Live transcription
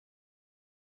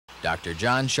Dr.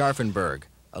 John Scharfenberg,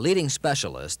 a leading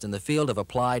specialist in the field of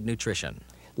applied nutrition.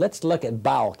 Let's look at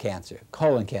bowel cancer,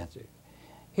 colon cancer.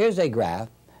 Here's a graph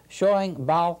showing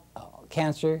bowel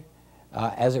cancer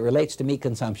as it relates to meat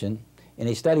consumption in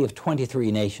a study of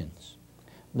 23 nations.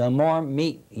 The more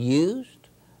meat used,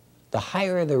 the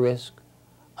higher the risk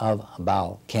of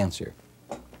bowel cancer.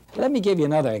 Let me give you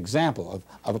another example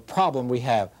of a problem we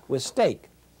have with steak.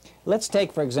 Let's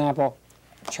take, for example,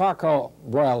 charcoal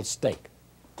broiled steak.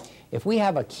 If we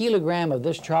have a kilogram of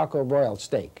this charcoal broiled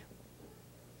steak,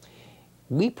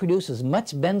 we produce as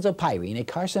much benzopyrene, a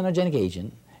carcinogenic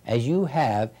agent, as you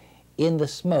have in the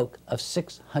smoke of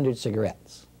 600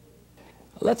 cigarettes.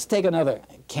 Let's take another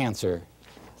cancer,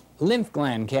 lymph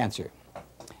gland cancer.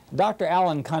 Dr.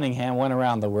 Alan Cunningham went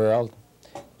around the world,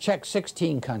 checked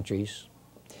 16 countries,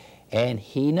 and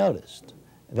he noticed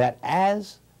that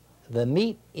as the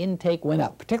meat intake went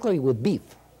up, particularly with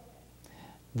beef,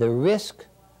 the risk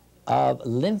of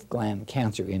lymph gland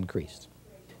cancer increased.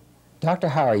 Dr.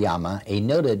 Harayama, a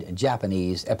noted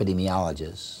Japanese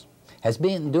epidemiologist, has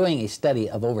been doing a study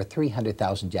of over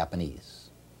 300,000 Japanese.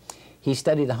 He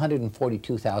studied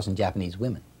 142,000 Japanese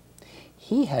women.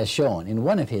 He has shown in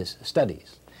one of his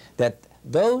studies that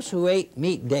those who ate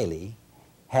meat daily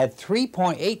had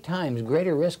 3.8 times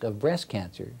greater risk of breast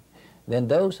cancer than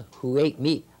those who ate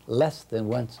meat less than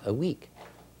once a week.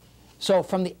 So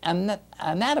from the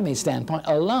anatomy standpoint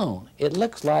alone, it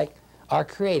looks like our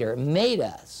Creator made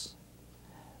us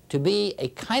to be a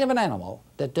kind of an animal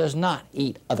that does not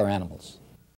eat other animals.